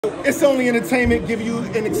It's Only Entertainment give you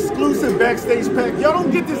an exclusive backstage pack. Y'all don't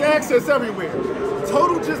get this access everywhere.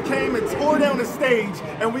 Total just came and tore down the stage,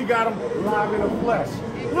 and we got them live in the flesh.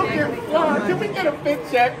 Looking fly. Can we get a fit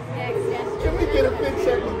check? Can we get a fit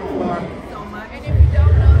check looking fly? And if you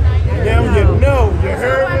don't know, Now you know. You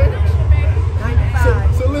heard me?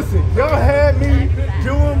 So listen, y'all had me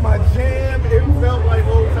doing my jam. It felt like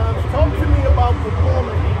old times. Talk to me about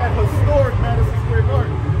performing at historic Madison Square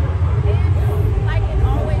Garden. It's like it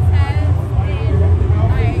always has been.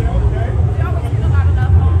 Like, we always get a lot of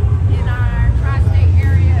love home in our tri-state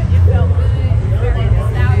area. It felt good. It's very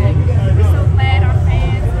nostalgic. We're so glad our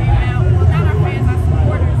fans came out. Well, not our fans, our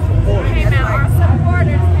supporters came out. Our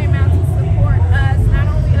supporters came out to support us. Not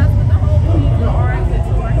only us, but the whole Queens Of R&B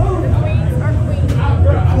Tour. The Queens are Queens.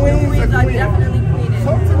 Queens are definitely Queens.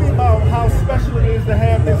 Talk to me about how special it is to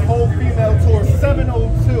have this whole female tour,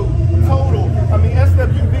 702 total. I mean,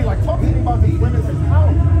 SWV, like, talk to me about these women's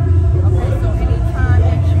empowerment. Okay, so anytime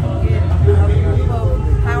that you get a group of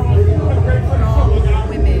powerful, strong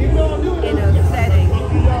women in a setting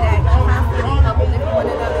that constantly uplift one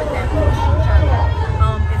another, that push each other,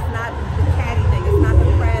 it's not the catty thing, it's not the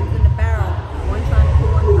crabs in the barrel, one trying to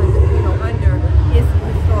put one under, it's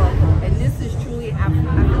historical. And this is truly, I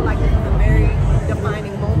feel like this is a very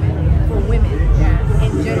defining moment for women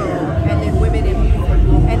in general, and then women in music,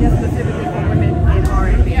 and then specifically for women in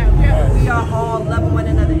R&B. We are all loving one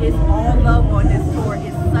another. It's all love on this tour.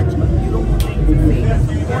 It's such a beautiful thing to see. The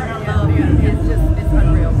support and love is just, it's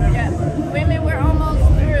unreal. Yeah. Women, we're almost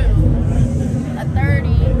through a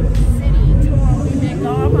 30-city tour. We've been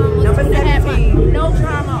gone for almost Number 17. No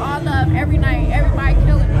drama, all love, every night, everybody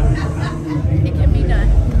killing it. It can be done.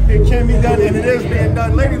 It can be done, and it is being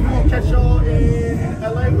done. Ladies, we're going to catch y'all in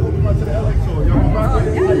LA. We're going to come to the LA tour. Y'all want to rock with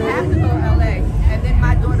it? You have to go to LA. And then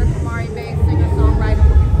my daughter, Tamari Banks, singer-songwriter,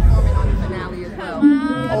 will be performing on the finale as well.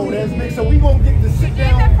 Oh, that's big. So we're going to get to sit Give the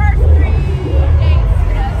down. first 3 dates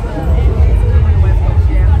with us. On the West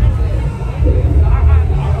Coast, yeah.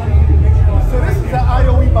 So this is the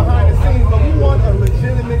IOE behind the scenes, but we want a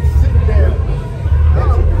legitimate sit down.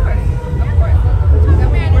 Oh, of course. Of course.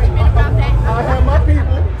 Talk management about that. I have my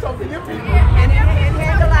people. Talk to your people. And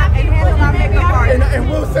handle our makeup artist. And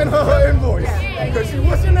we'll send her